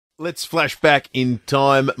Let's flash back in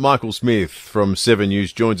time. Michael Smyth from 7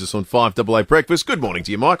 News joins us on 5AA Breakfast. Good morning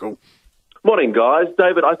to you, Michael. Morning, guys.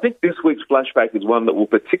 David, I think this week's flashback is one that will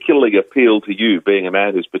particularly appeal to you, being a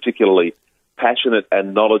man who's particularly passionate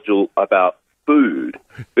and knowledgeable about food,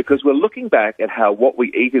 because we're looking back at how what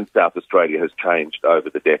we eat in South Australia has changed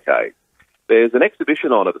over the decades. There's an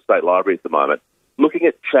exhibition on at the State Library at the moment looking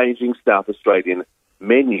at changing South Australian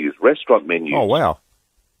menus, restaurant menus. Oh, wow.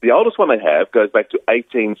 The oldest one they have goes back to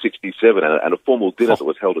 1867 and a formal dinner that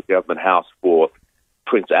was held at Government House for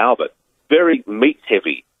Prince Albert. Very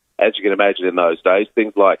meat-heavy, as you can imagine in those days.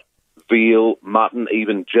 Things like veal, mutton,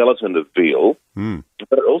 even gelatin of veal.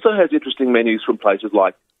 But it also has interesting menus from places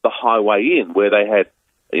like the Highway Inn, where they had,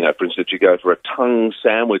 for instance, you go for a tongue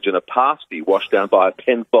sandwich and a pasty washed down by a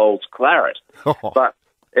Penfolds claret. But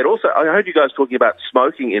it also, I heard you guys talking about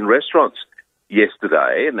smoking in restaurants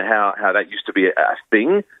yesterday and how that used to be a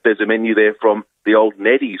thing. There's a menu there from the old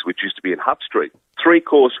Neddy's, which used to be in Hutt Street.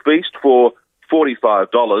 3-course feast for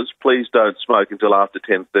 $45. Please don't smoke until after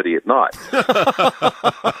 10:30 at night.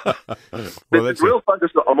 There's a real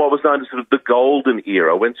focus on what was known as sort of the golden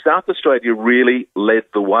era, when South Australia really led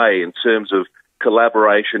the way in terms of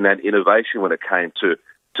collaboration and innovation when it came to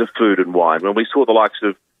food and wine. When we saw the likes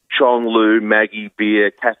of Chong Lu, Maggie Beer,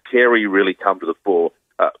 Katheri really come to the fore.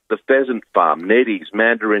 The Pheasant Farm, Neddy's,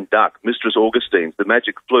 Mandarin Duck, Mistress Augustine's, the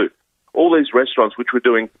Magic Flute, all these restaurants which were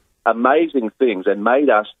doing amazing things and made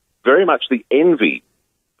us very much the envy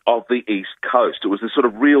of the East Coast. It was this sort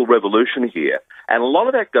of real revolution here. And a lot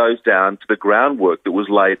of that goes down to the groundwork that was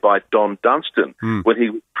laid by Don Dunstan when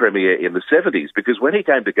he was Premier in the 70s, because when he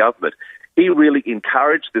came to government, he really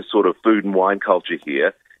encouraged this sort of food and wine culture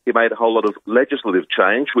here. He made a whole lot of legislative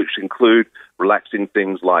change, which include relaxing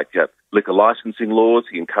things like liquor licensing laws.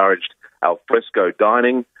 He encouraged al fresco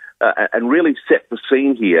dining and really set the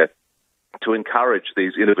scene here to encourage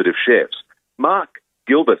these innovative chefs. Mark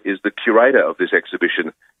Gilbert is the curator of this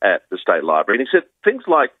exhibition at the State Library, and he said things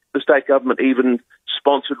like the state government even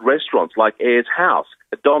sponsored restaurants like Ayers House.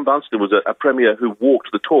 Don Dunstan was a premier who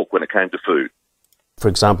walked the talk when it came to food. For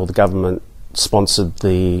example, the government sponsored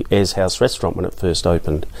the Ayers House restaurant when it first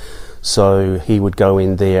opened. So he would go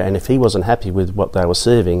in there, and if he wasn't happy with what they were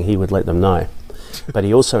serving, he would let them know. But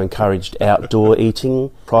he also encouraged outdoor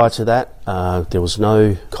eating. Prior to that, there was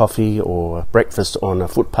no coffee or breakfast on a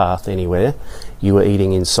footpath anywhere. You were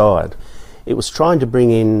eating inside. It was trying to bring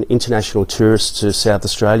in international tourists to South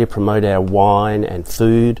Australia, promote our wine and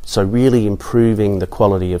food, so really improving the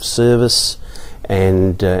quality of service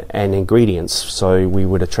and ingredients, so we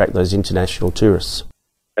would attract those international tourists.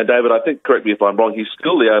 And David, I think, correct me if I'm wrong, he's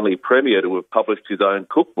still the only premier to have published his own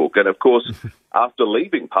cookbook. And of course, after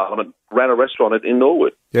leaving Parliament, ran a restaurant in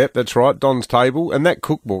Norwood. Yep, that's right, Don's Table. And that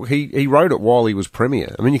cookbook, he wrote it while he was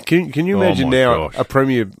premier. I mean, can you imagine now a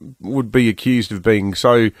premier would be accused of being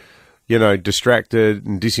so, distracted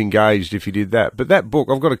and disengaged if he did that. But that book,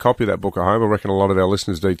 I've got a copy of that book at home. I reckon a lot of our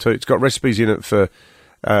listeners do too. It's got recipes in it for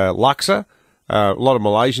laksa. A lot of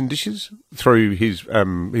Malaysian dishes. Through his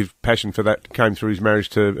passion for that came through his marriage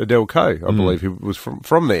to Adele Coe, I believe, who was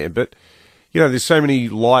from there. But, there's so many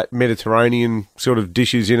light Mediterranean sort of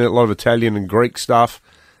dishes in it, a lot of Italian and Greek stuff.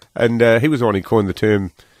 And he was the one who coined the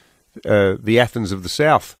term the Athens of the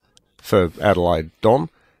South for Adelaide, Don.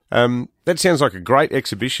 That sounds like a great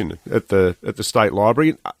exhibition at the State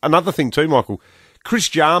Library. Another thing too, Michael, Chris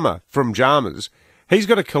Jarmer from Jarmer's, he's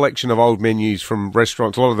got a collection of old menus from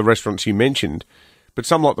restaurants, a lot of the restaurants you mentioned, but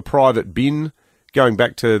some like the Private Bin, going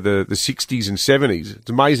back to the 60s and 70s. It's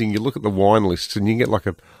amazing. You look at the wine lists and you get like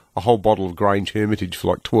a whole bottle of Grange Hermitage for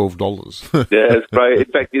like $12. Yeah, it's great.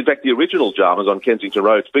 In fact, the original Jarmer's on Kensington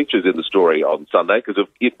Road features in the story on Sunday because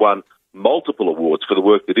it won multiple awards for the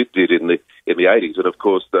work that it did in the 80s. And, of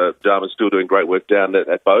course, the Jarmer's still doing great work down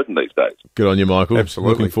at Bowden these days. Good on you, Michael.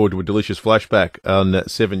 Absolutely. Looking forward to a delicious flashback on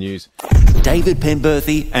 7 News. David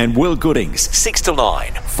Penberthy and Will Goodings, 6 to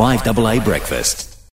 9, 5AA Breakfast.